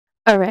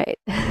All right.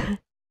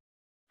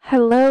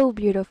 Hello,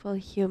 beautiful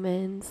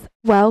humans.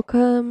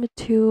 Welcome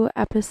to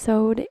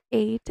episode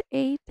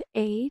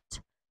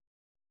 888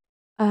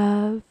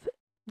 of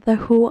the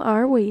Who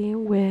Are We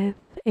with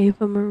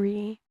Ava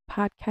Marie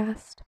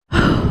podcast.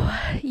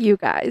 You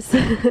guys,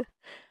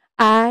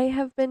 I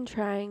have been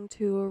trying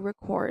to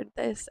record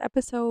this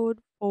episode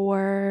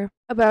for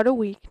about a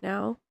week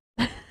now.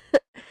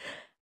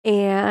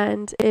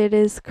 And it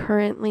is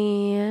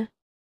currently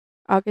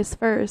August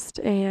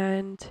 1st,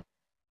 and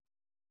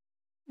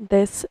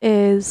this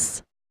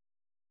is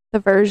the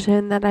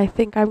version that I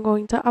think I'm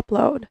going to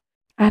upload.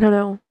 I don't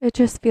know. It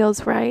just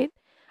feels right.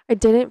 I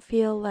didn't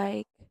feel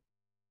like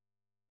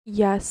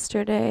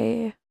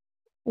yesterday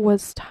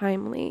was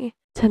timely.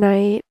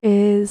 Tonight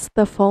is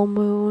the full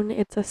moon.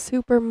 It's a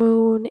super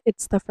moon.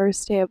 It's the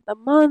first day of the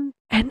month.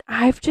 And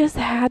I've just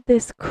had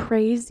this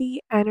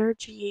crazy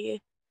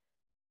energy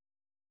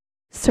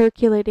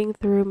circulating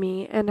through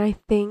me. And I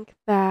think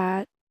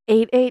that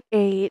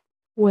 888,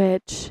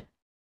 which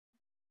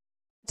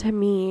to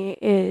me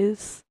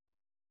is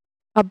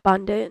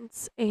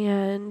abundance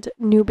and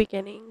new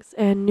beginnings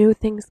and new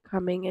things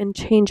coming and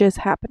changes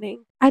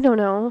happening. I don't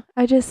know.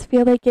 I just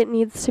feel like it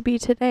needs to be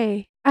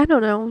today. I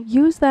don't know.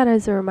 Use that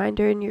as a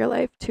reminder in your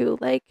life too.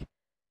 Like,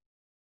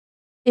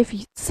 if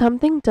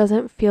something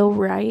doesn't feel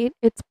right,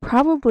 it's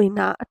probably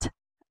not.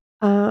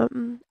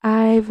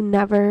 I've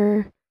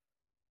never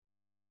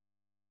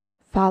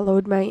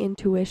followed my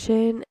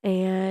intuition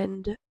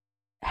and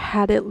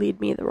had it lead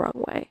me the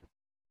wrong way.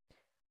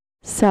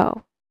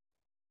 So,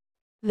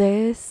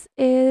 this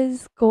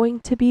is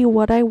going to be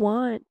what I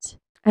want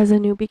as a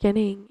new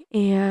beginning,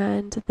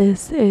 and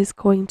this is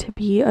going to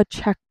be a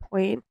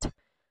checkpoint,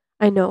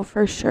 I know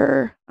for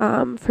sure,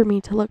 for me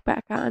to look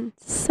back on.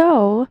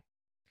 So,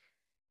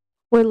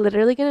 we're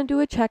literally going to do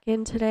a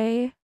check-in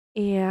today,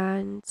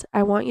 and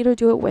I want you to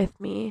do it with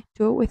me.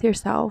 Do it with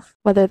yourself,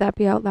 whether that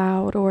be out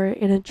loud or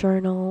in a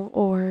journal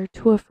or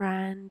to a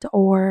friend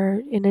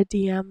or in a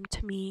DM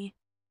to me.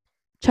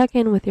 Check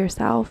in with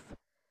yourself.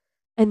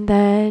 And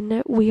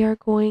then we are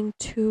going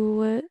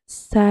to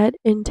set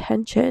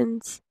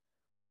intentions,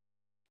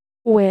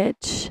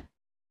 which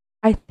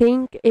I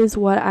think is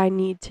what I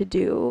need to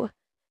do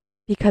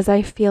because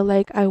I feel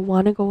like I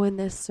want to go in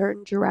this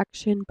certain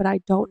direction, but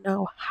I don't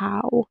know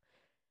how.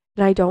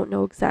 And I don't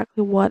know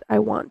exactly what I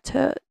want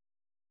to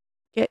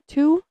get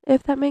to,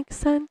 if that makes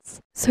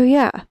sense. So,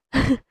 yeah,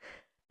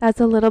 that's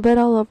a little bit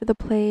all over the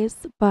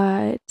place,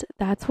 but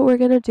that's what we're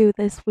going to do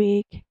this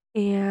week.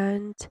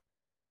 And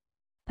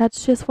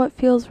that's just what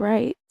feels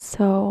right.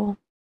 So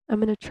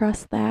I'm going to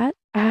trust that.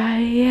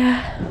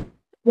 I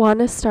want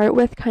to start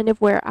with kind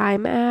of where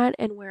I'm at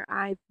and where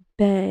I've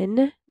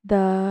been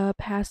the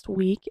past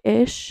week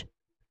ish.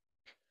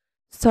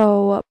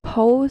 So,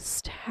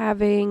 post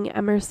having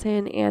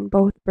Emerson and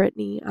both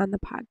Brittany on the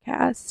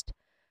podcast,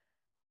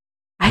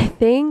 I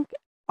think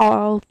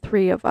all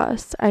three of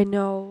us, I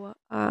know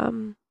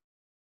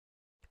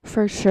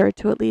for sure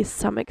to at least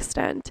some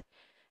extent,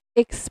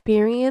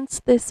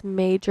 experienced this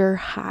major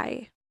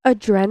high.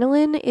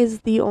 Adrenaline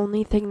is the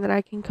only thing that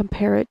I can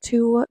compare it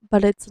to,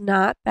 but it's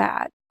not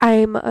that.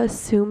 I'm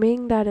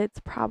assuming that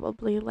it's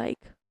probably like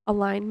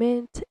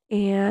alignment,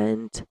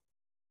 and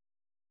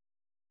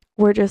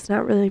we're just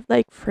not really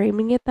like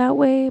framing it that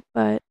way.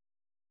 But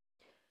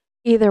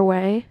either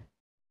way,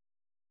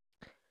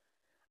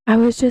 I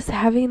was just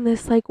having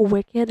this like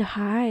wicked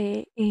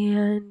high,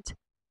 and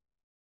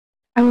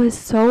I was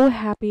so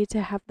happy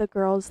to have the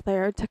girls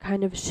there to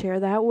kind of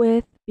share that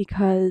with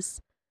because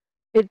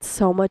it's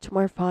so much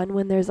more fun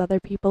when there's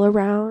other people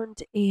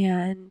around.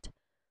 And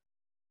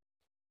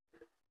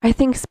I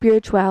think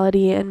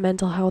spirituality and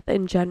mental health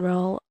in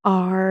general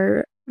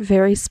are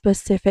very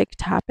specific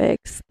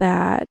topics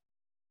that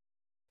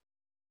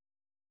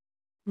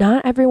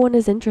not everyone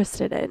is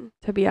interested in,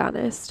 to be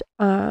honest.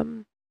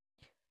 So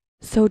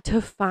to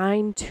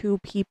find two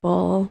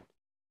people,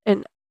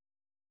 and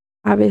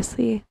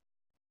obviously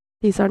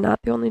these are not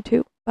the only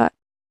two, but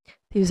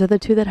these are the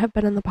two that have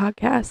been on the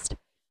podcast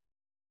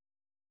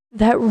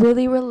that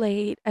really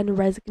relate and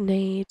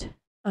resonate,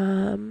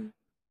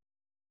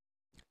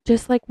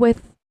 just like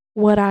with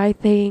what I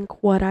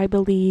think, what I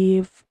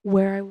believe,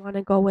 where I want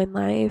to go in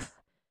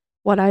life,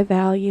 what I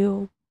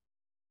value.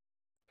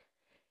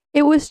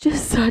 It was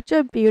just such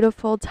a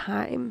beautiful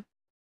time.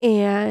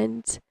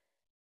 And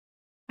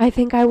I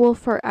think I will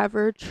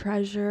forever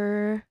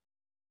treasure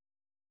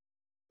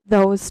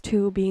those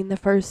two being the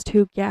first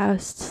two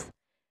guests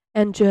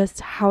and just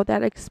how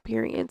that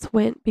experience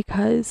went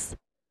because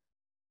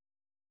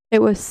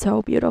it was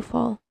so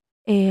beautiful.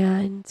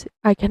 And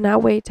I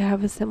cannot wait to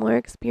have a similar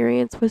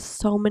experience with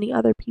so many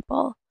other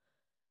people.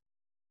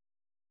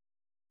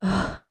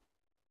 Ugh.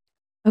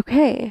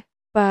 Okay,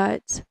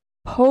 but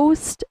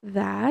post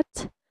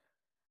that,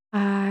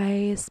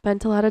 I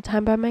spent a lot of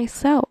time by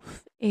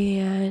myself.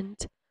 And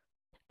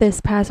this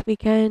past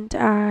weekend,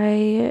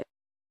 I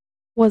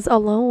was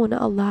alone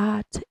a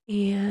lot.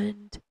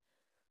 And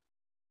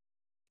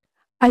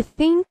I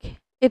think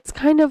It's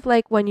kind of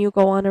like when you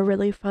go on a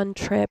really fun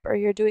trip or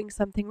you're doing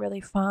something really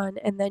fun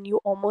and then you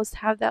almost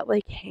have that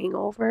like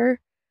hangover.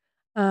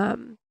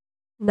 Um,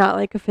 Not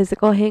like a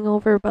physical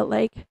hangover, but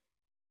like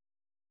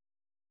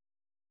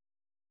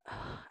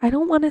I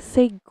don't want to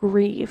say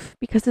grief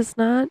because it's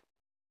not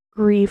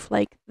grief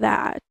like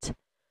that.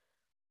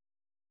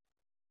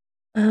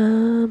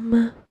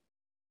 Um,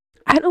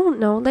 I don't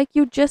know. Like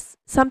you just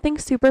something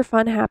super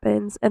fun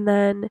happens and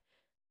then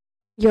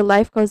your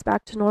life goes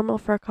back to normal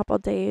for a couple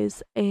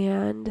days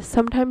and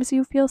sometimes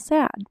you feel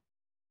sad.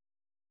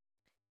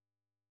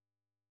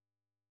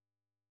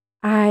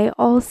 I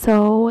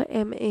also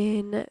am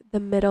in the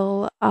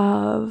middle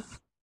of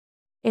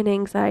an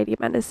anxiety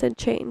medicine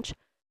change.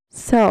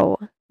 So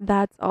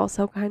that's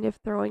also kind of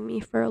throwing me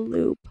for a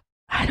loop.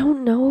 I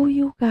don't know,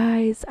 you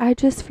guys. I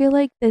just feel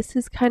like this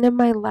is kind of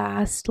my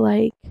last,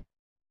 like,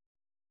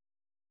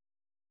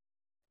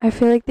 I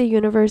feel like the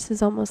universe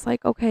is almost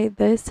like, okay,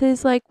 this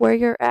is like where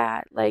you're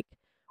at. Like,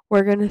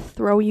 we're going to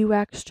throw you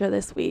extra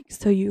this week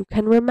so you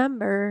can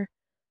remember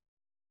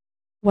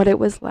what it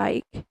was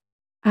like.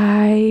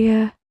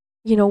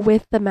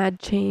 With the med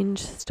change,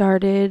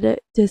 started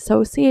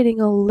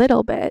dissociating a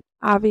little bit.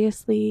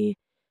 Obviously,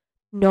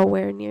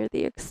 nowhere near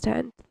the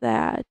extent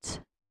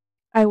that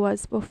I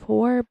was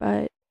before,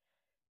 but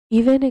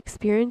even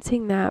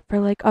experiencing that for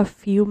like a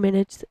few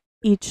minutes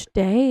each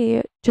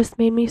day just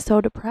made me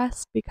so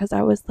depressed because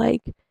I was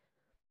like,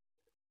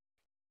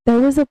 there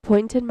was a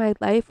point in my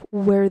life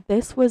where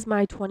this was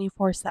my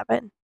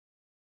 24/7.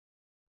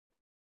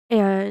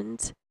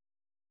 And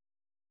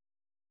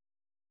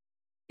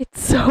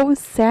it's so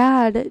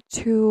sad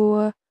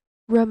to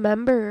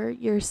remember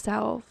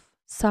yourself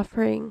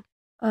suffering.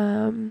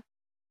 Um,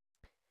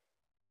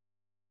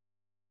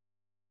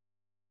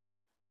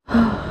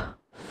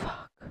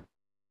 fuck.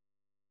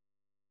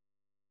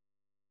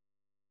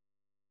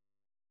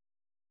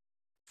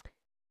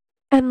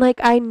 And like,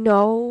 I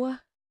know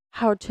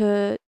how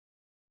to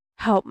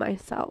help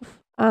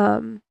myself.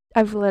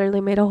 I've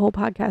literally made a whole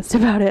podcast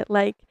about it.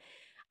 Like,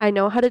 I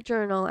know how to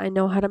journal, I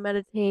know how to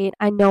meditate,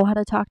 I know how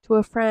to talk to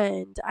a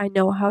friend, I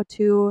know how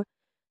to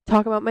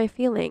talk about my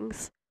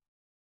feelings.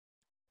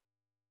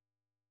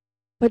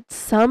 But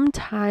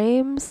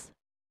sometimes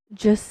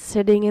just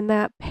sitting in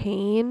that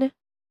pain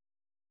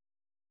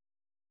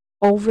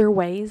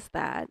overweighs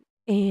that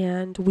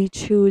and we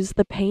choose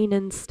the pain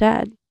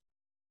instead.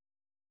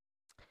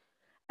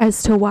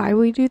 As to why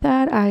we do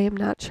that, I am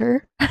not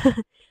sure.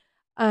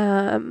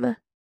 um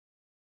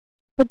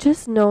but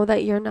just know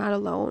that you're not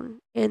alone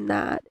in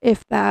that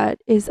if that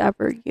is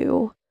ever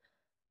you.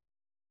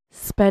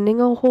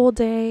 Spending a whole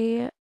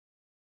day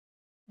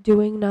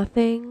doing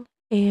nothing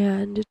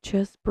and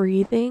just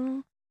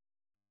breathing,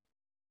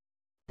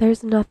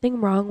 there's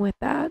nothing wrong with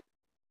that.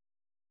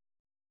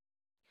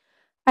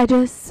 I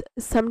just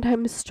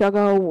sometimes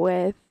struggle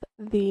with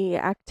the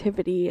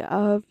activity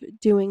of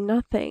doing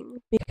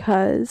nothing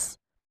because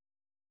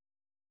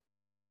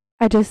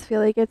I just feel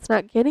like it's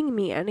not getting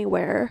me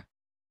anywhere.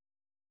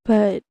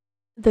 But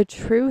the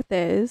truth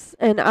is,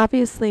 and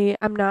obviously,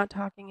 I'm not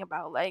talking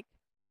about like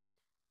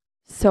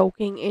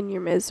soaking in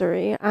your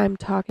misery. I'm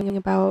talking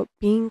about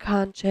being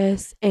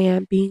conscious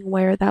and being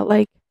aware that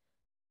like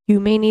you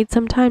may need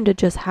some time to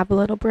just have a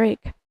little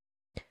break.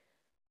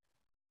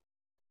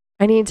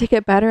 I need to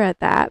get better at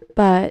that,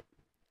 but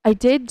I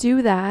did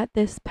do that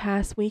this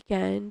past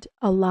weekend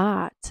a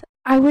lot.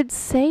 I would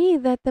say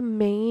that the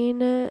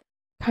main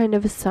kind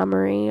of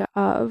summary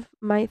of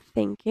my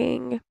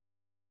thinking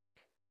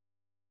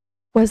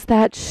was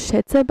that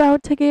shit's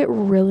about to get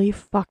really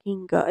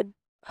fucking good.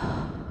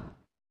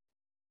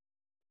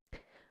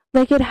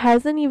 Like, it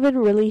hasn't even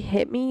really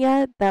hit me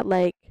yet that,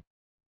 like,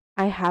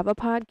 I have a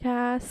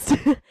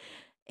podcast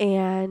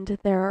and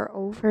there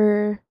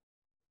are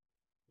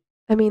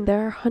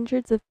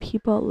hundreds of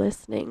people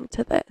listening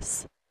to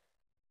this.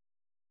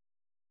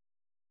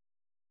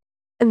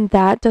 And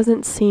that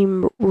doesn't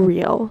seem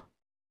real.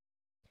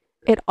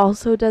 It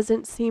also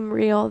doesn't seem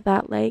real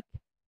that, like,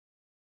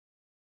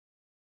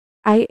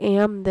 I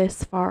am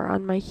this far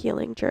on my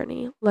healing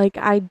journey. Like,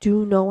 I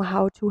do know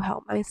how to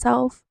help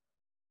myself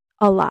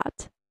a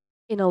lot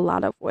in a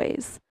lot of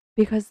ways.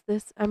 Because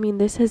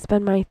this has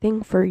been my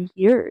thing for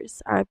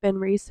years. I've been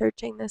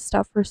researching this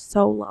stuff for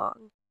so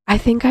long. I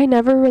think I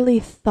never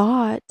really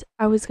thought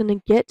I was going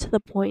to get to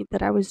the point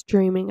that I was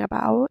dreaming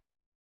about.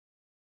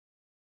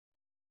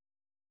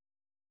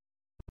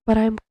 But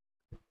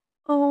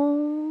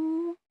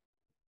oh,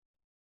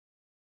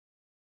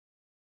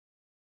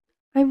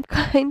 I'm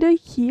kind of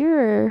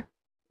here.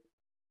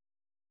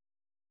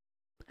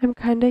 I'm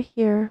kind of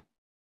here.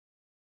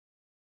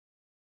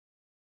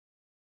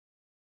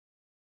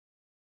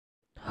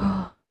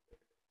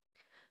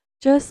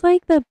 Just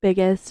like the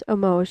biggest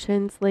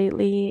emotions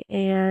lately,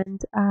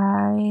 and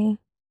I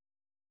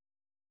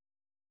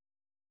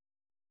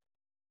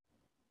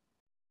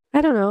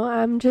don't know,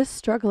 I'm just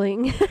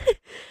struggling.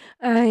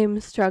 I'm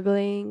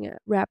struggling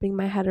wrapping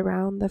my head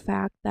around the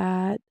fact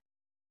that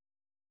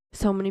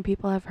so many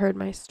people have heard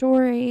my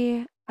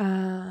story.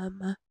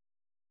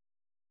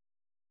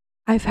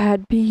 I've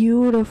had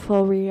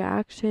beautiful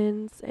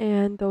reactions,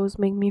 and those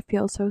make me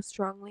feel so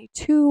strongly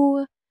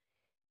too.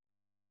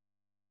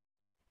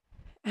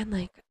 And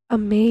like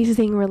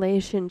amazing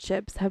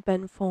relationships have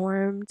been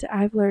formed.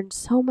 I've learned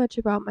so much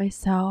about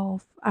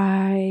myself.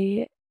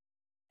 I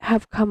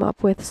have come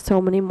up with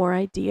so many more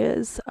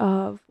ideas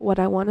of what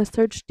I want to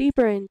search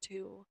deeper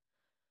into.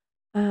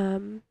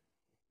 Um,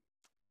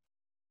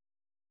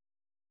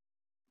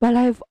 but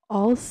I've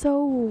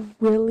also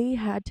really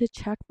had to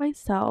check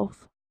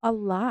myself a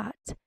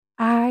lot.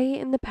 I,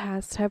 in the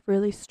past, have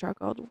really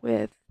struggled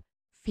with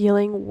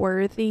feeling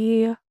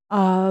worthy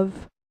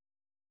of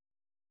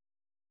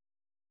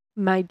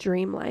my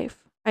dream life,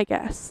 I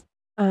guess.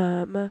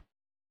 Um,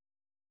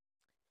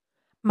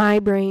 my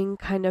brain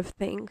kind of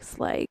thinks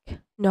like,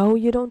 no,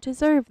 you don't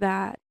deserve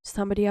that.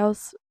 Somebody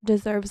else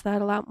deserves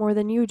that a lot more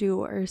than you do,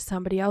 or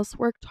somebody else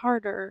worked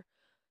harder.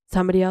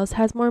 Somebody else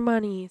has more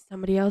money.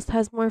 Somebody else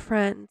has more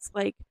friends.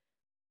 Like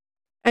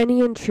any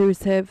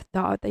intrusive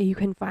thought that you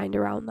can find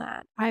around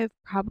that, I've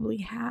probably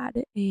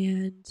had.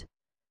 And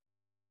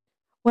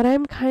what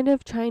I'm kind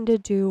of trying to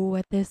do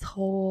with this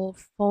whole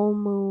full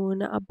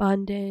moon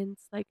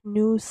abundance, like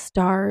new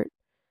start,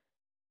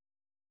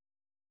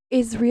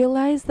 is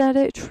realize that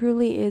it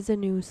truly is a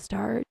new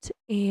start.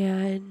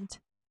 And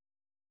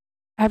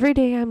every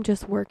day I'm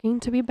just working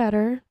to be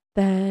better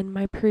than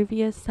my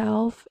previous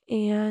self.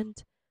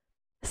 And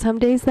some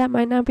days that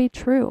might not be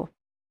true.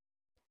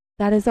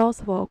 That is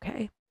also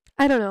okay.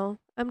 I don't know.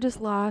 I'm just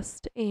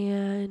lost.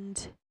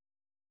 And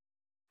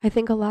I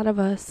think a lot of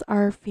us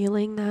are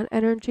feeling that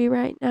energy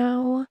right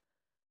now.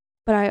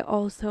 But I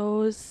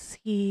also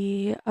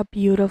see a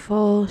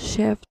beautiful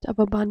shift of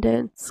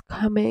abundance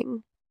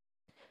coming.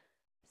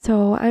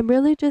 So I'm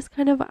really just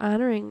kind of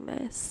honoring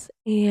this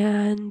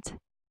and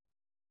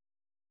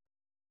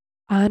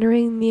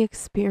honoring the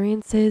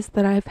experiences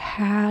that I've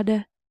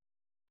had,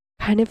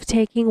 kind of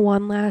taking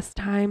one last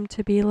time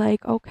to be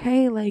like,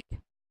 okay,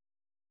 like,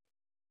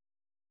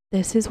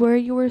 this is where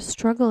you were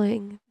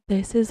struggling.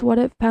 This is what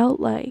it felt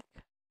like.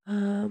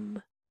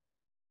 Um,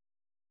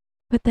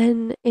 but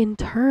then in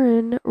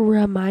turn,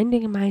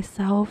 reminding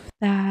myself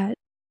that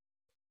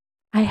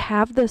I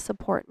have the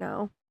support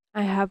now.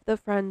 I have the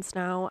friends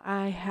now.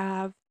 I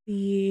have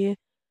the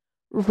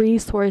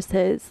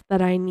resources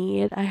that I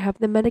need. I have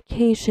the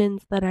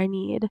medications that I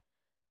need.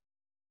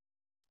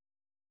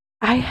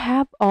 I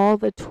have all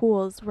the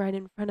tools right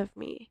in front of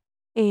me.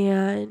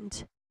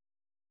 And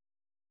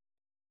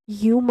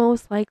you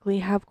most likely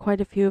have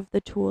quite a few of the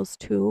tools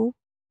too.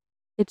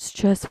 It's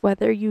just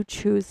whether you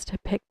choose to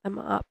pick them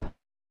up.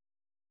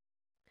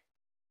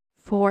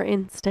 For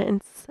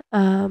instance,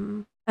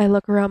 I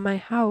look around my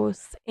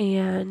house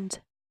and,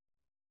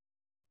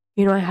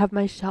 I have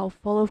my shelf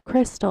full of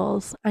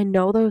crystals. I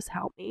know those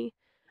help me.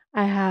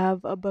 I have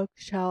a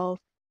bookshelf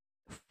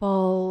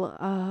full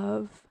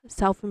of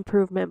self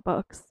improvement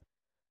books.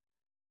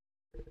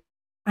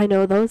 I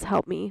know those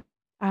help me.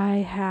 I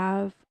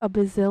have a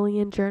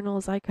bazillion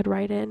journals I could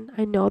write in.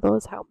 I know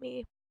those help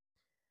me.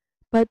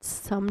 But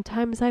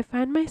sometimes I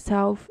find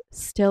myself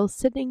still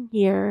sitting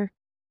here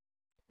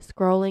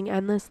scrolling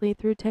endlessly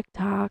through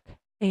TikTok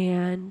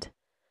and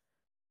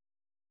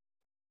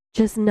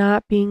just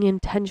not being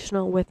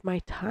intentional with my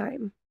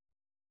time.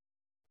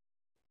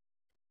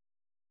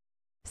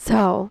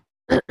 So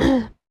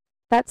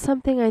that's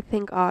something I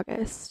think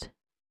August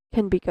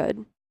can be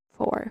good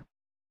for.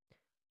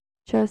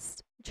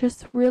 Just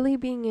really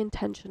being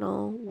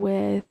intentional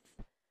with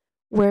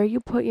where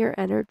you put your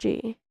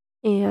energy.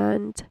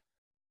 And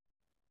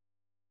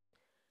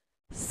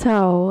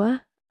so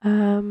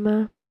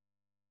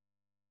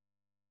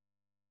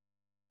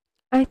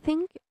I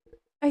think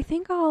I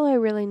think all I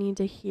really need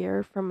to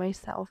hear from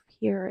myself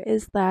here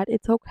is that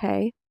it's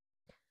okay.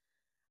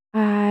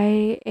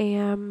 I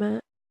am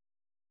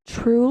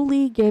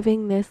truly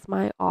giving this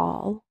my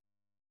all,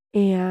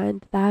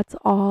 and that's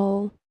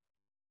all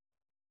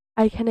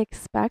I can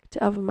expect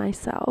of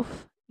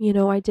myself.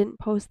 I didn't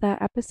post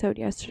that episode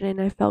yesterday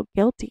and I felt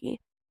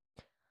guilty.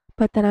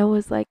 But then I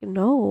was like,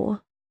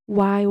 no,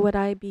 why would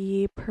I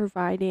be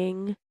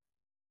providing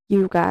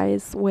you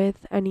guys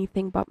with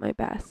anything but my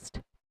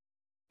best?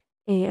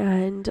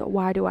 And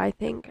why do I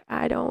think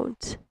I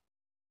don't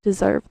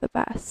deserve the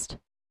best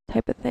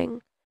type of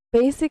thing?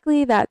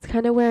 Basically, that's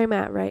kind of where I'm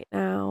at right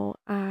now.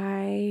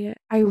 I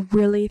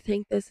really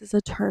think this is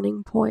a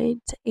turning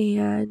point,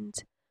 and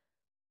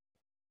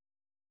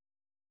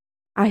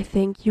I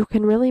think you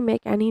can really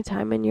make any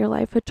time in your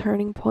life a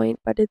turning point,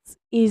 but it's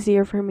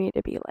easier for me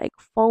to be like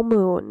full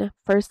moon,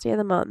 first day of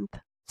the month,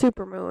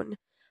 super moon.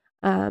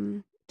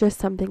 Just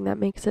something that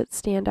makes it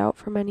stand out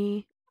from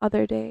any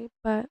other day.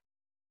 But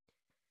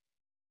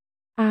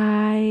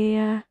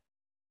I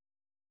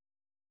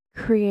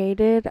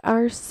created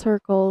our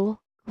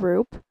circle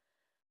group.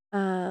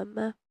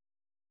 Um,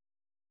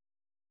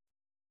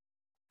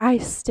 I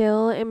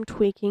still am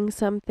tweaking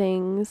some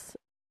things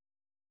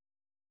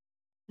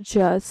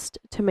just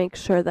to make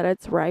sure that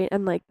it's right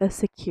and like the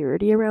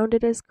security around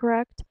it is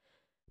correct.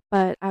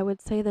 But I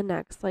would say the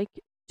next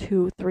like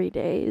 2, 3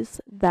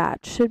 days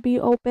that should be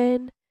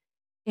open.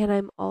 And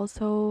I'm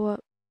also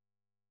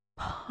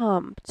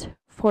pumped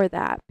for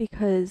that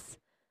because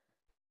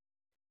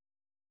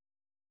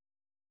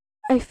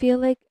I feel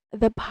like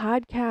the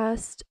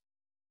podcast,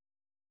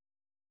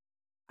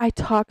 I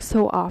talk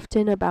so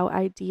often about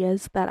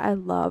ideas that I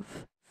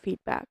love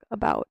feedback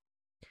about.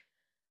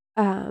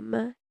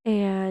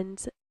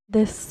 And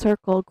this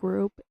circle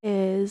group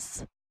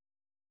is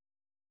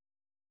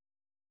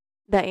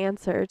the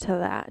answer to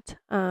that.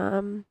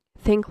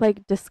 Think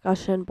like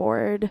discussion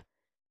board.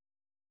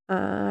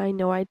 I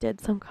know I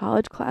did some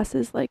college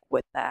classes like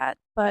with that,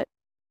 but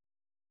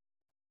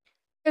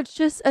it's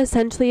just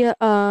essentially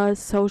a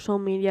social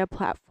media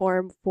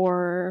platform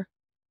for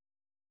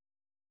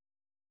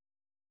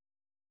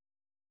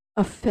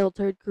a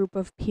filtered group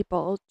of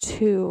people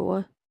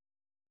to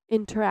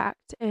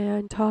interact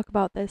and talk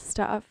about this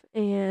stuff.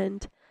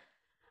 And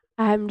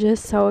I'm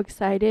just so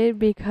excited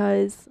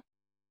because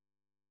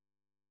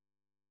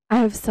I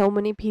have so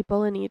many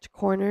people in each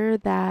corner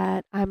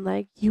that I'm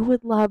like, you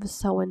would love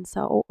so and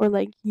so, or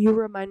like, you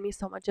remind me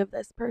so much of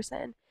this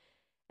person.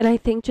 And I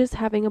think just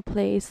having a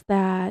place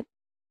that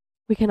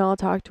we can all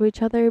talk to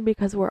each other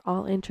because we're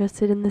all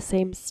interested in the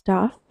same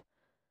stuff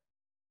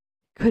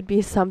could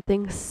be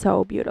something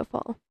so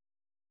beautiful.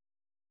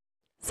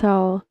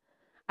 So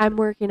I'm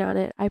working on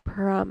it. I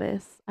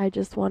promise. I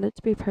just want it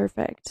to be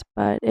perfect,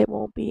 but it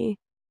won't be.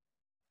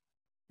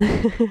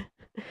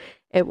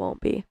 It won't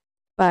be.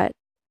 But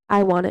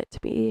I want it to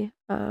be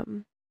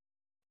done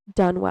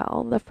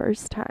well the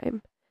first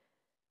time.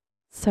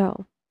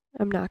 So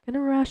I'm not going to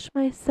rush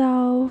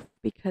myself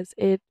because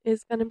it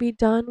is going to be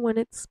done when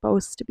it's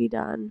supposed to be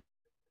done.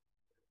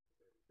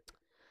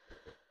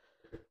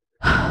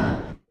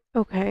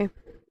 Okay.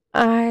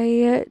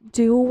 I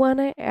do want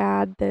to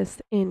add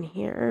this in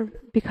here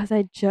because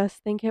I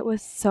just think it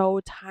was so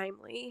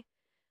timely.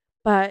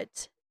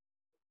 But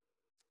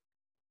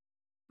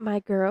my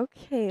girl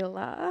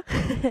Kayla,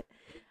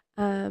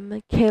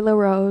 Kayla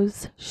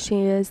Rose,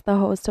 she is the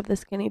host of the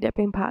Skinny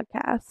Dipping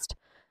podcast.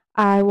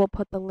 I will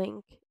put the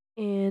link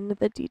in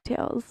the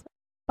details.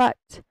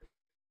 But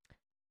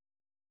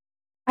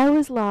I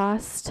was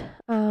lost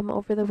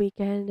over the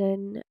weekend,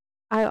 and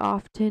I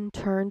often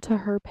turn to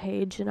her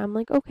page and I'm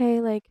like, okay,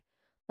 like,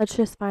 let's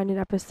just find an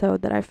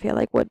episode that I feel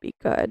like would be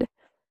good.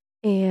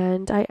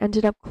 And I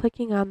ended up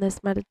clicking on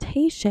this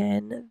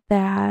meditation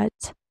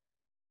that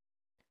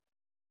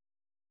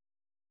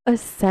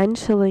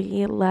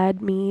essentially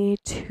led me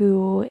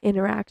to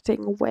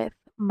interacting with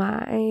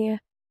my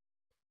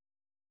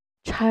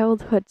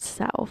childhood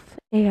self.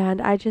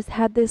 And I just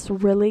had this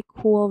really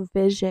cool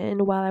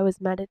vision while I was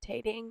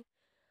meditating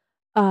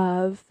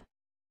of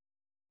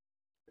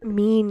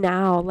me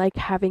now, like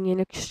having an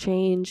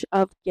exchange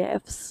of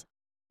gifts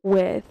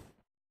with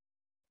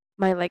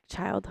my like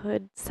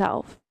childhood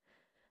self.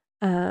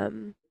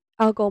 Um,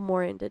 I'll go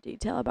more into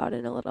detail about it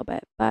in a little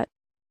bit, but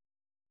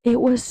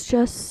it was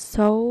just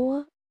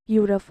so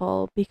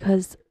beautiful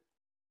because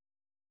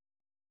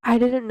I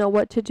didn't know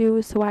what to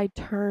do, so I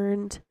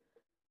turned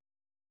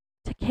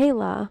to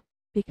Kayla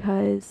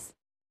because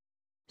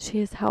she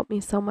has helped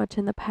me so much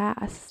in the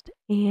past.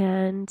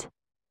 And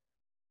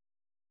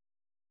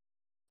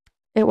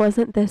it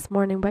wasn't this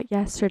morning, but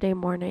yesterday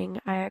morning,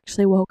 I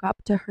actually woke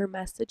up to her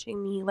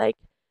messaging me, like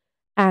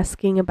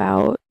asking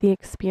about the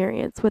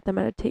experience with the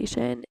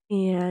meditation.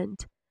 And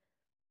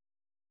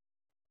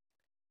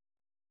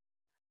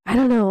I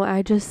don't know,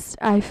 I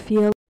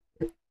feel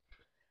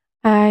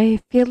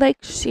like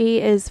she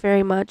is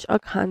very much a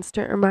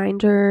constant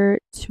reminder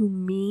to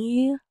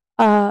me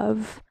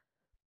of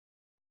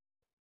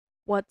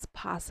what's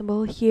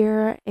possible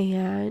here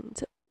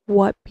and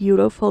what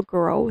beautiful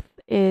growth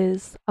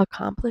is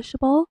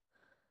achievable,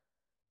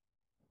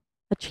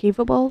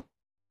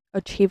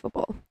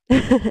 achievable.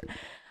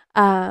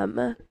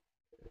 um,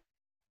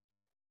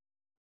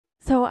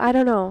 so I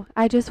don't know.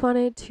 I just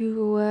wanted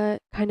to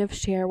kind of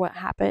share what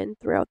happened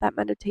throughout that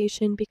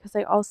meditation because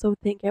I also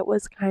think it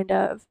was kind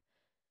of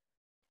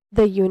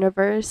the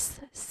universe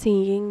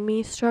seeing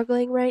me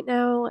struggling right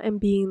now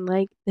and being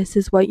like, this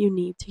is what you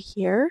need to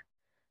hear.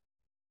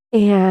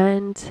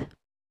 And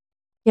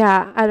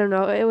yeah, I don't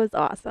know. It was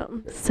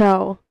awesome.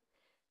 So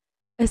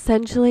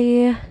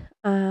essentially,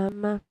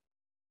 um,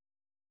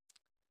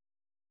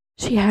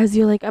 she has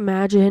you like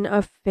imagine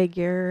a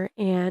figure,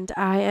 and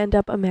I end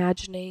up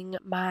imagining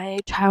my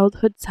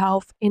childhood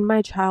self in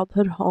my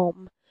childhood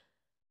home,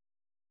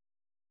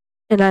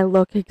 and I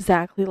look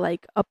exactly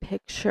like a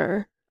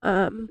picture.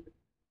 So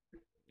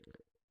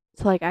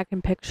like I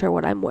can picture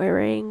what I'm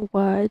wearing,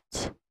 like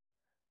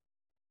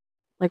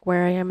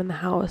where I am in the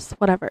house,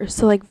 whatever.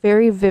 So like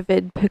very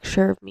vivid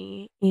picture of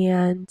me.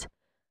 And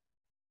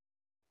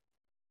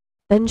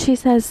then she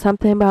says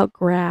something about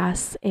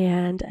grass,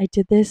 and I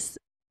did this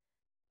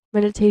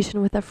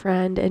meditation with a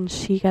friend and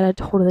she got a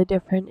totally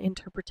different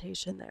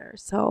interpretation there.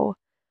 So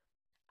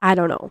I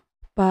don't know.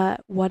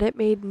 But what it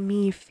made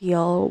me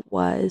feel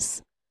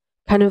was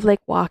kind of like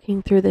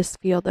walking through this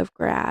field of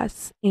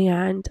grass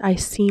and I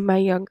see my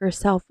younger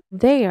self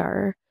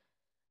there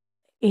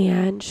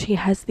and she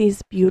has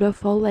these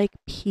beautiful, like,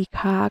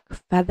 peacock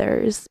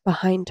feathers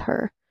behind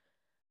her.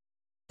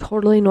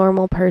 Totally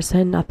normal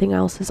person, nothing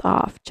else is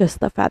off, just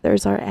the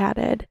feathers are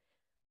added.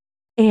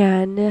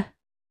 And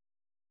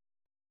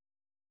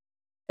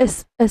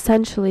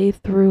essentially,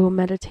 through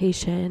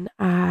meditation,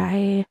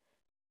 I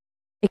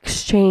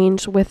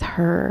exchange with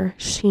her.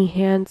 She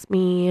hands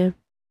me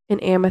an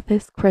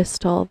amethyst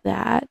crystal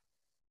that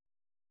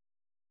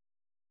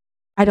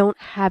I don't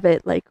have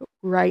it like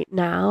right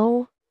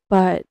now,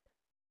 but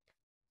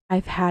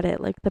I've had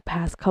it like the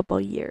past couple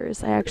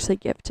years. I actually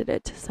gifted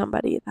it to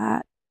somebody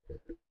that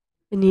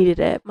needed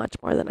it much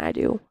more than I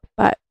do.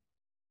 But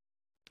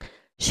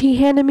she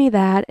handed me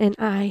that, and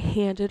I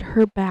handed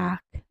her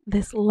back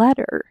this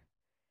letter.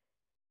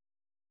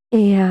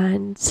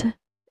 And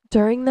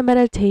during the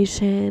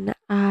meditation,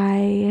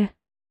 it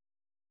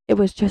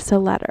was just a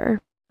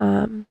letter.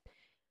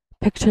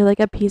 Picture like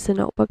a piece of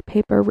notebook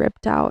paper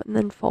ripped out and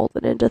then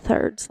folded into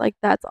thirds. Like,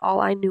 that's all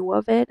I knew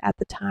of it at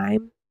the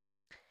time.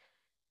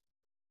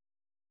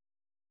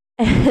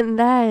 And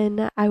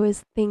then I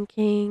was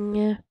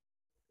thinking,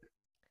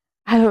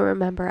 I don't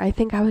remember. I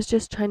think I was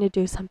just trying to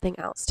do something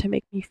else to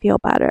make me feel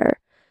better.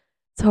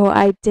 So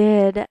I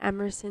did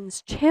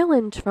Emerson's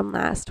challenge from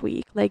last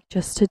week, like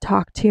just to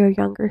talk to your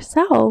younger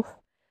self.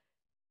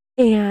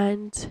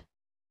 And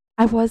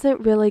I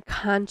wasn't really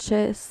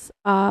conscious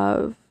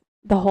of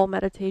the whole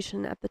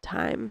meditation at the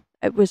time.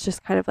 It was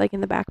just kind of like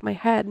in the back of my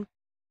head.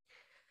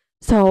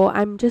 So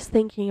I'm just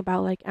thinking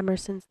about like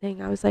Emerson's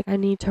thing. I was like, I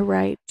need to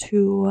write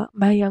to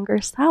my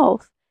younger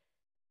self.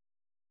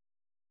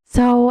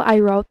 So I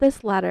wrote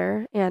this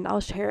letter, and I'll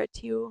share it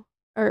to you,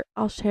 or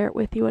I'll share it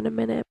with you in a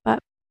minute.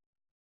 But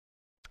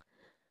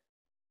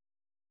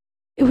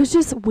it was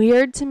just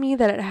weird to me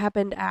that it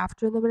happened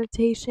after the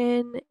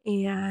meditation,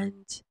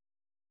 and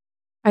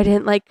I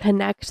didn't like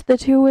connect the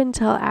two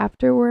until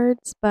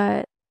afterwards.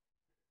 But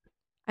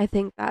I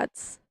think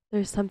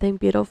there's something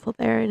beautiful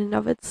there in and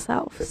of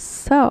itself.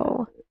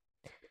 So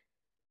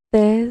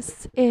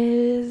this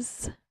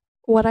is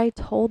what I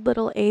told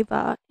little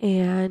Ava,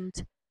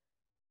 and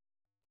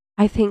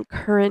I think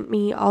current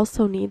me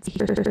also needs to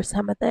hear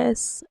some of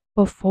this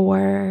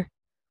before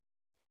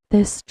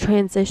this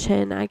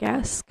transition, I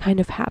guess, kind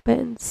of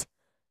happens.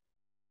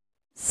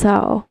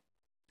 So,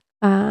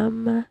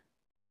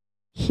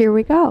 here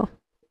we go.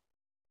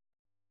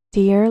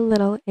 Dear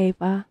little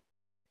Ava,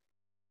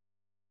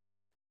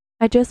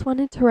 I just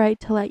wanted to write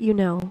to let you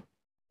know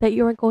that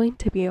you are going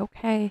to be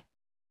okay.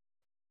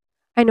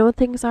 I know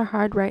things are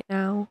hard right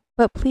now,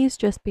 but please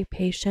just be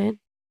patient.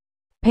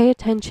 Pay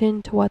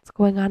attention to what's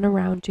going on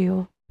around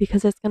you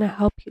because it's going to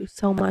help you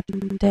so much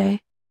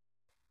today.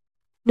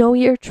 Know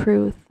your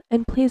truth,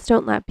 and please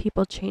don't let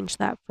people change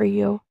that for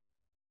you.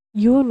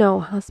 You know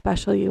how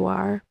special you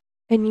are,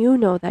 and you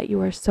know that you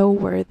are so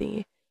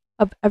worthy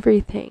of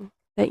everything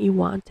that you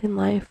want in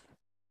life.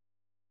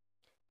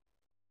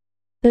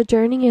 The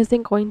journey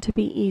isn't going to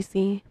be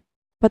easy,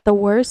 but the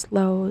worst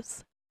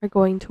lows are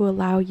going to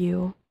allow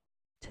you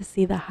to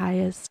see the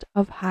highest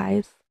of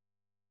highs.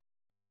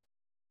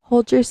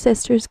 Hold your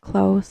sisters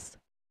close.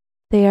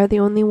 They are the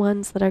only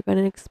ones that are going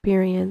to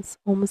experience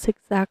almost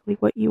exactly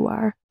what you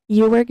are.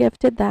 You were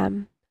gifted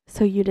them,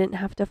 so you didn't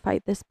have to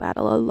fight this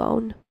battle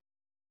alone.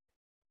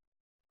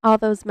 All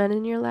those men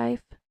in your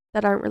life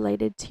that aren't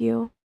related to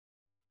you,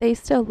 they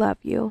still love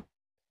you.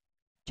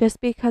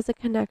 Just because a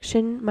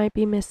connection might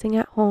be missing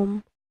at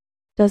home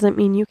doesn't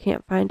mean you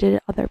can't find it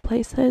at other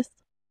places.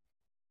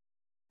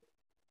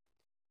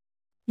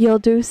 You'll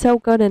do so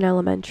good in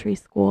elementary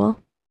school.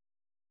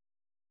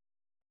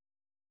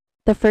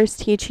 The first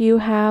teacher you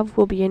have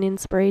will be an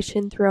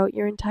inspiration throughout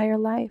your entire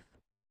life.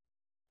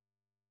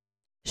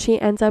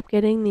 She ends up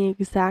getting the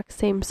exact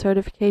same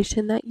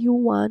certification that you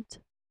want.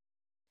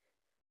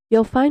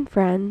 You'll find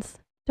friends,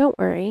 don't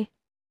worry.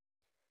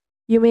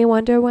 You may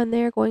wonder when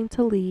they are going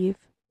to leave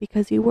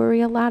because you worry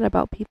a lot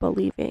about people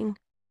leaving.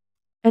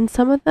 And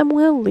some of them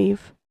will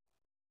leave.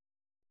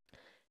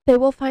 They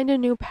will find a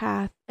new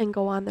path and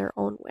go on their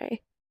own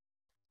way.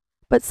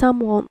 But some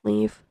won't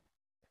leave.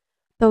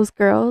 Those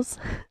girls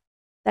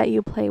that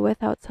you play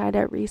with outside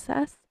at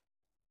recess,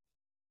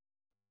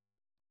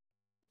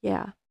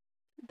 yeah,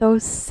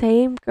 those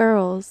same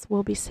girls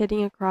will be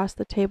sitting across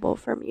the table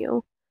from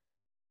you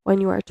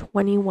when you are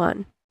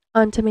 21.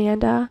 Aunt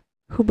Amanda,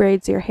 who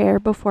braids your hair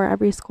before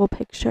every school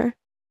picture,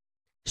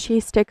 she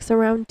sticks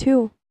around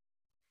too.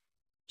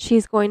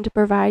 She's going to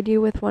provide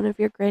you with one of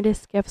your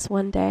greatest gifts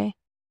one day.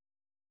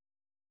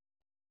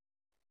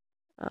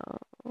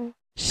 Oh,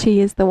 she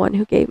is the one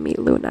who gave me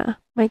Luna,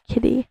 my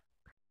kitty.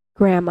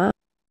 Grandma,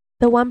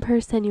 the one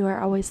person you are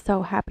always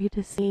so happy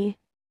to see.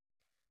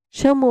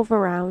 She'll move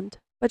around,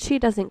 but she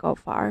doesn't go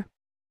far.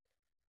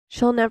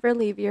 She'll never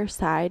leave your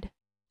side.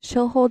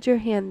 She'll hold your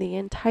hand the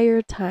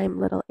entire time,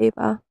 little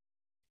Ava.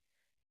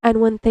 And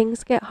when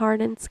things get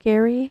hard and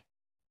scary,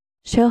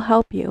 she'll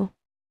help you,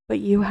 but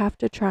you have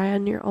to try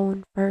on your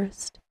own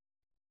first.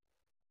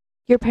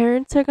 Your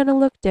parents are going to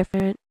look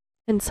different,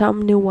 and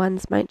some new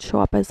ones might show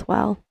up as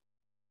well.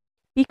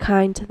 Be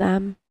kind to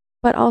them.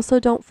 but also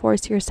don't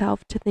force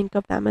yourself to think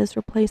of them as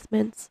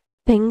replacements.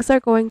 Things are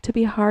going to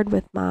be hard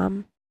with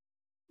mom.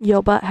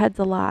 You'll butt heads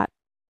a lot.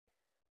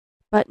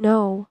 But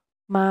no,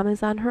 mom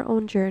is on her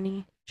own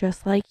journey,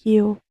 just like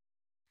you.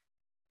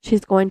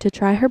 She's going to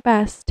try her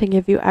best to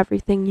give you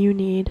everything you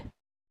need.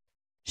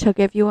 She'll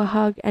give you a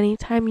hug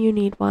anytime you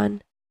need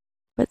one,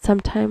 but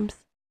sometimes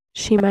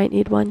she might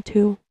need one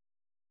too.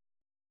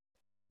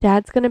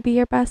 Dad's going to be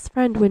your best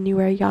friend when you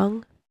are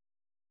young.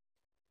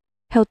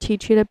 He'll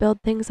teach you to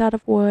build things out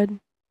of wood,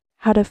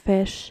 how to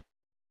fish,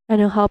 and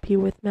he'll help you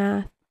with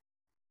math.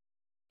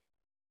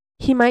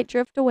 He might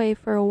drift away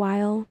for a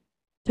while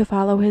to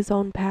follow his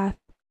own path,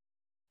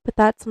 but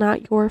that's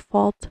not your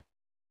fault.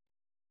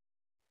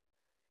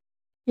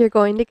 You're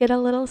going to get a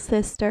little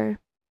sister,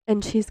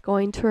 and she's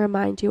going to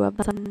remind you of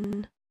the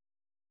sun.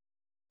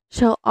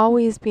 She'll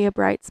always be a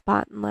bright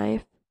spot in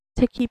life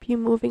to keep you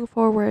moving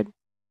forward.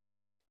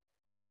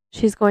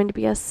 She's going to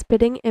be a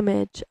spitting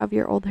image of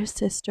your older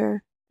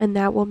sister, and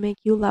that will make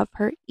you love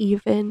her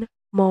even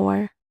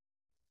more.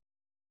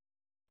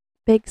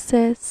 Big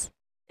sis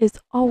is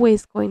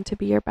always going to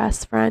be your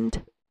best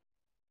friend.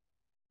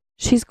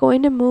 She's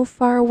going to move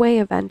far away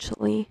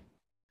eventually,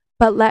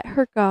 but let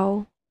her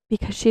go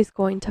because she's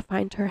going to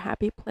find her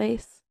happy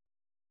place.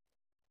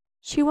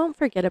 She won't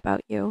forget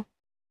about you.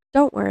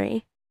 Don't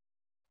worry.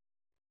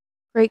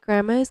 Great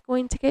grandma is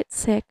going to get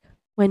sick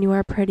when you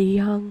are pretty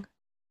young.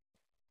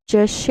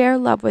 Just share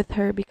love with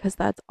her because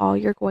that's all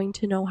you're going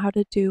to know how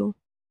to do.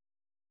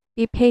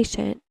 Be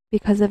patient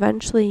because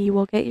eventually you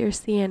will get your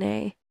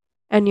CNA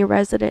and your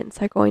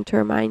residents are going to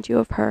remind you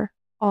of her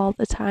all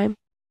the time.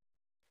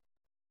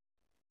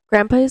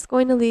 Grandpa is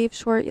going to leave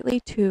shortly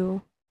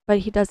too, but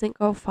he doesn't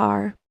go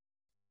far.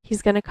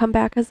 He's going to come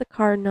back as a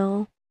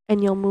cardinal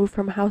and you'll move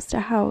from house to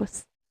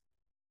house.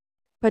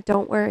 But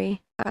don't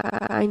worry,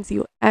 he finds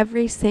you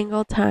every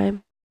single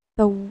time.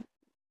 The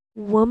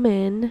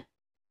woman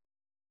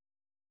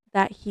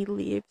that he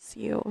leaves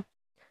you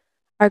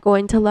are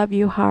going to love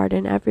you hard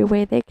in every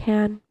way they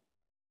can.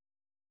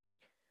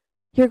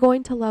 You're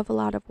going to love a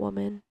lot of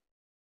women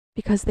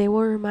because they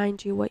will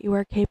remind you what you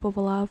are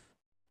capable of.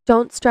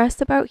 Don't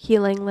stress about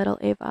healing little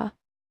Ava.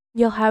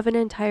 You'll have an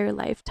entire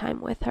lifetime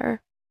with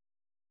her.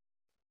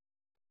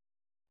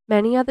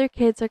 Many other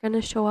kids are going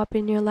to show up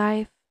in your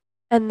life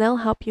and they'll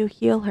help you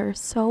heal her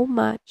so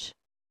much.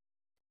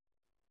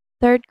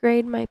 3rd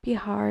grade might be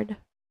hard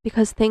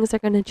because things are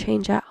going to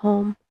change at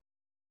home.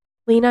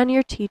 Lean on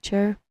your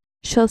teacher.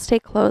 She'll stay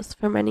close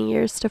for many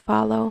years to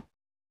follow.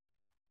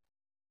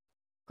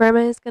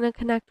 Grandma is going to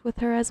connect with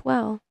her as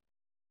well.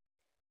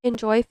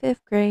 Enjoy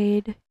 5th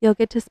grade. You'll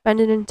get to spend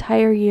an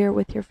entire year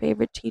with your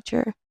favorite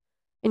teacher,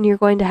 and you're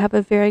going to have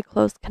a very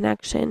close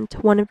connection to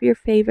one of your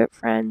favorite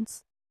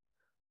friends.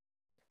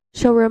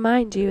 She'll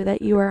remind you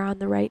that you are on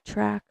the right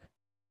track.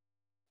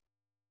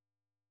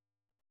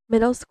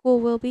 Middle school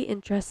will be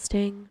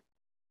interesting.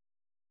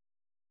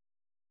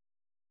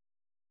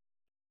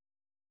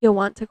 You'll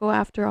want to go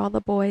after all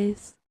the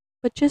boys,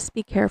 but just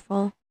be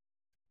careful.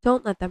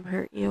 Don't let them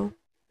hurt you.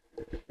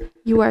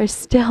 You are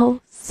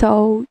still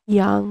so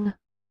young.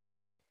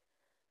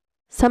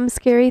 Some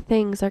scary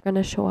things are going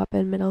to show up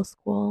in middle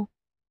school,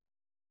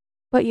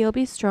 but you'll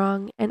be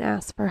strong and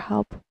ask for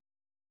help.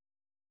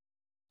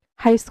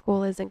 High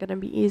school isn't going to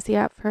be easy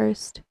at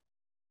first.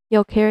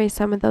 You'll carry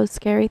some of those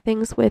scary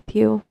things with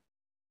you,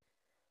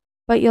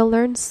 but you'll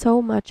learn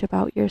so much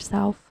about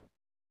yourself.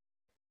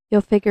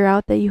 You'll figure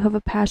out that you have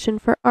a passion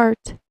for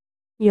art.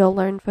 You'll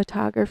learn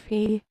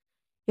photography.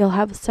 You'll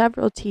have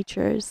several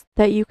teachers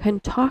that you can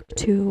talk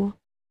to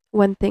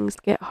when things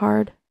get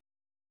hard.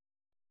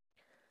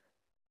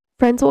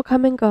 Friends will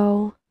come and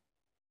go,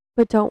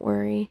 but don't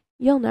worry,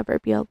 you'll never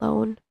be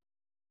alone.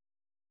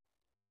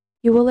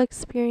 You will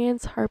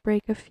experience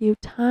heartbreak a few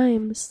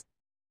times,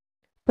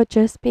 but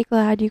just be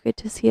glad you get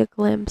to see a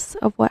glimpse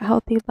of what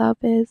healthy love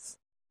is.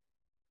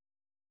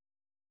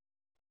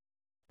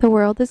 The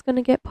world is going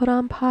to get put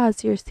on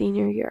pause your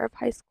senior year of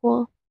high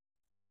school.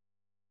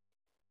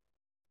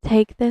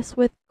 Take this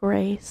with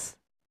grace.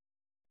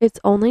 It's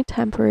only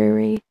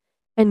temporary,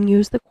 and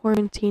use the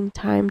quarantine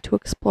time to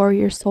explore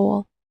your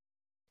soul.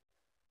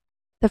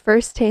 The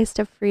first taste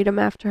of freedom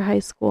after high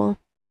school.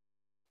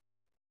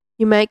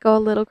 You might go a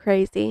little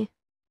crazy,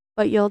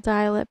 but you'll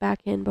dial it back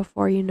in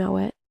before you know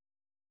it.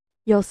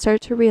 You'll start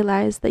to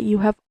realize that you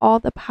have all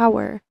the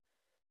power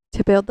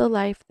to build the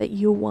life that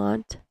you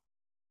want.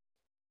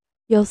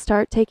 You'll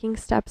start taking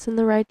steps in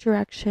the right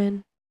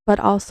direction, but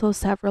also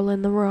several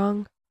in the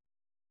wrong.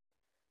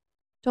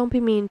 Don't be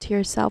mean to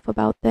yourself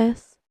about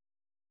this,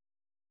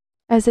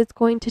 as it's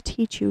going to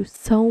teach you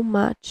so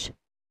much.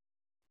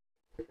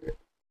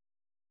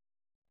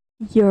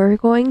 You're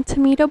going to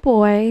meet a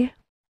boy,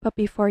 but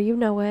before you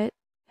know it,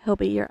 he'll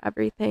be your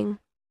everything.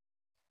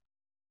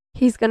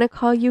 He's going to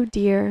call you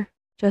dear,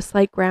 just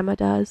like Grandma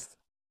does.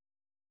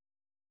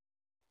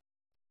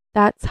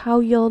 That's how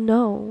you'll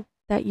know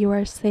that you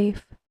are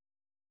safe.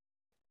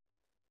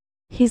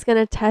 He's going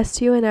to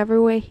test you in every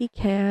way he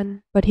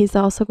can, but he's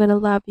also going to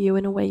love you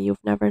in a way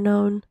you've never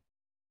known.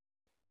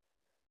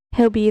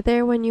 He'll be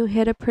there when you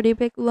hit a pretty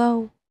big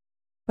low,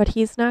 but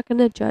he's not going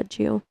to judge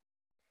you.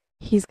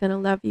 He's going to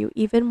love you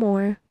even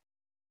more.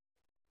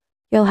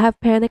 You'll have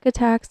panic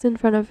attacks in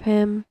front of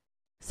him,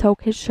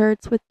 soak his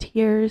shirts with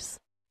tears.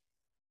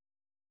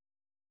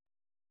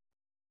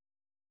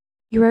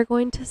 You are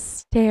going to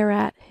stare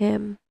at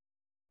him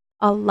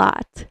a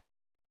lot.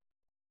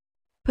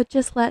 But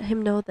just let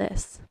him know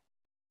this.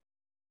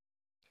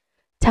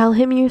 Tell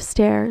him you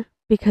stare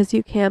because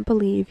you can't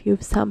believe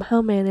you've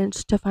somehow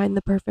managed to find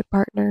the perfect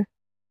partner.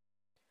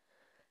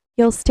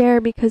 You'll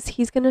stare because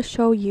he's going to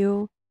show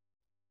you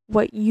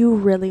what you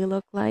really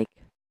look like,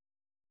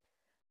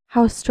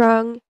 how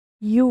strong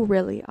you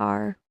really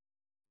are,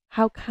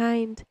 how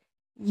kind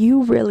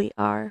you really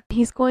are.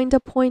 He's going to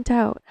point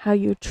out how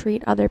you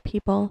treat other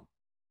people.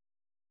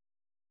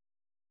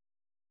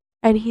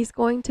 And he's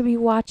going to be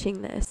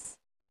watching this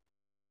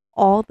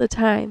all the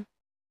time.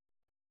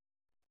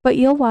 But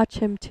you'll watch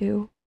him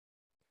too.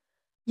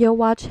 You'll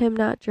watch him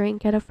not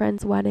drink at a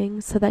friend's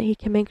wedding so that he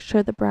can make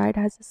sure the bride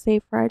has a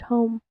safe ride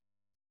home.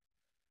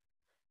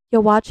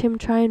 You'll watch him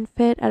try and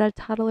fit at a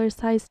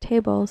toddler-sized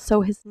table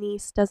so his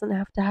niece doesn't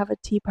have to have a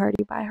tea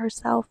party by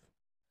herself.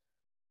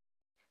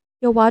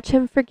 You'll watch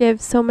him forgive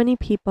so many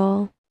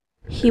people.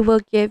 He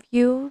will give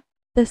you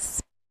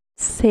this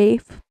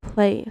safe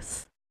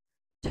place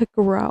to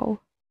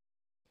grow.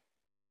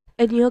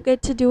 And you'll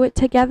get to do it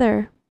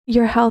together.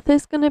 Your health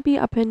is going to be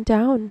up and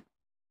down,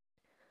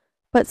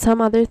 but some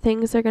other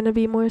things are going to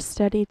be more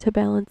steady to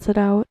balance it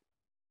out.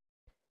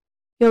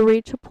 You'll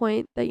reach a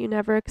point that you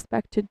never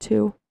expected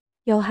to.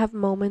 You'll have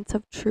moments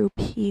of true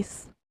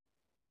peace.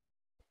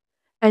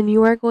 And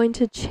you are going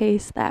to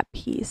chase that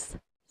peace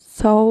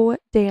so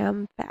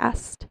damn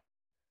fast.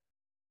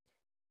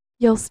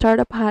 You'll start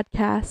a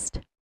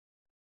podcast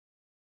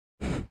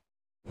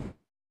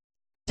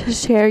to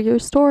share your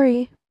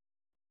story.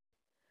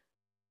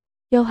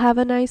 You'll have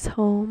a nice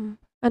home,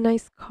 a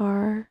nice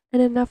car,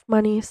 and enough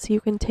money so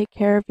you can take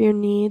care of your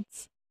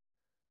needs.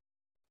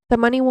 The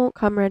money won't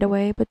come right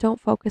away, but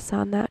don't focus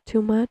on that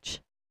too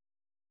much.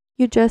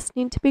 You just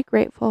need to be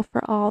grateful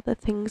for all the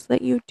things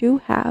that you do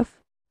have.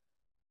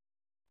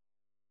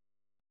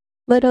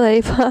 Little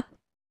Ava,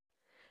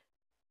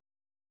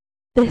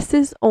 this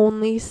is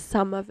only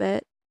some of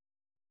it.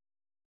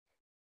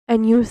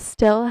 And you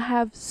still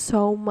have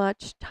so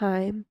much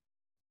time.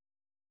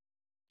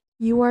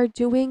 You are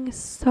doing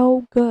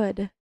so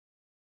good.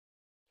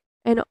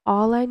 And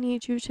all I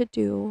need you to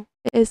do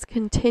is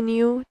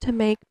continue to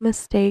make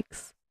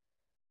mistakes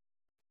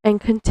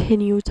and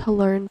continue to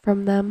learn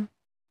from them.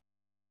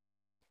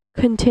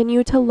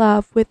 Continue to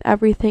love with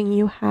everything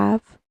you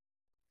have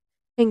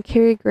and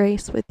carry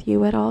grace with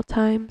you at all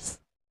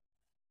times.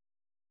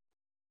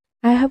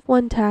 I have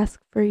one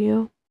task for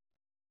you.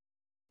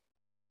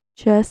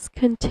 Just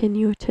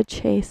continue to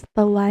chase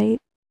the light.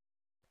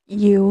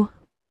 You.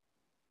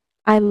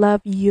 I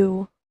love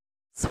you,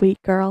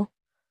 sweet girl.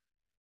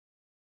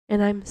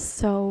 And I'm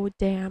so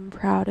damn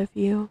proud of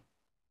you.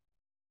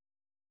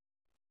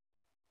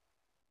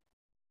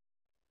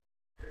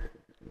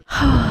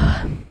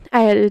 I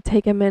had to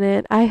take a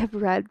minute. I have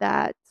read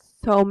that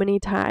so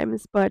many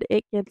times, but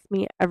it gets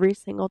me every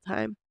single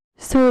time.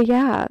 So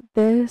yeah,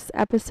 this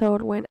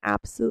episode went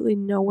absolutely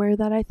nowhere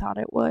that I thought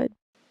it would.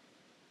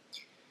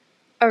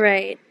 All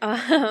right,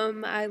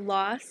 I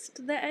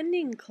lost the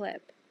ending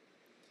clip.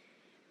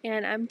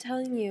 And I'm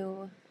telling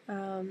you,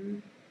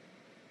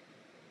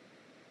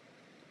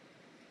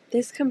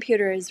 this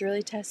computer is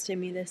really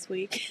testing me this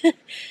week.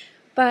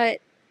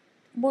 But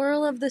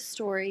moral of the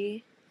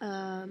story,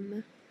 I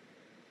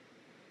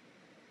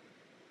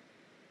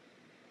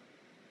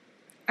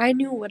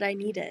knew what I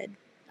needed.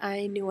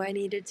 I knew I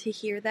needed to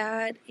hear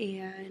that,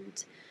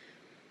 and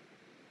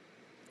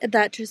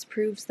that just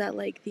proves that,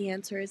 like, the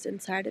answer is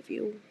inside of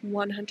you,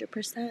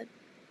 100%.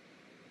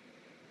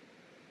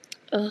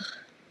 Ugh.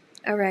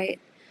 All right.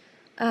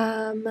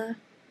 I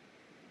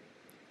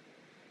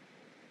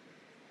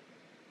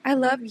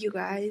love you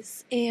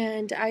guys,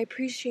 and I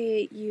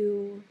appreciate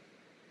you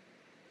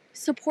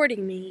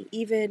supporting me,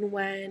 even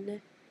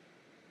when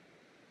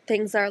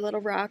things are a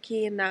little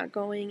rocky and not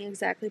going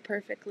exactly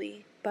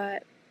perfectly.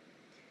 But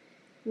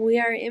we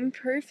are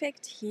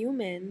imperfect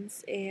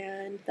humans,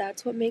 and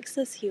that's what makes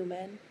us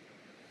human.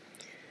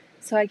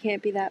 So I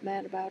can't be that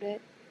mad about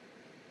it.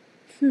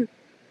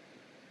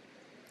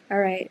 All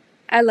right.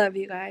 I love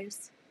you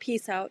guys.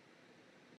 Peace out.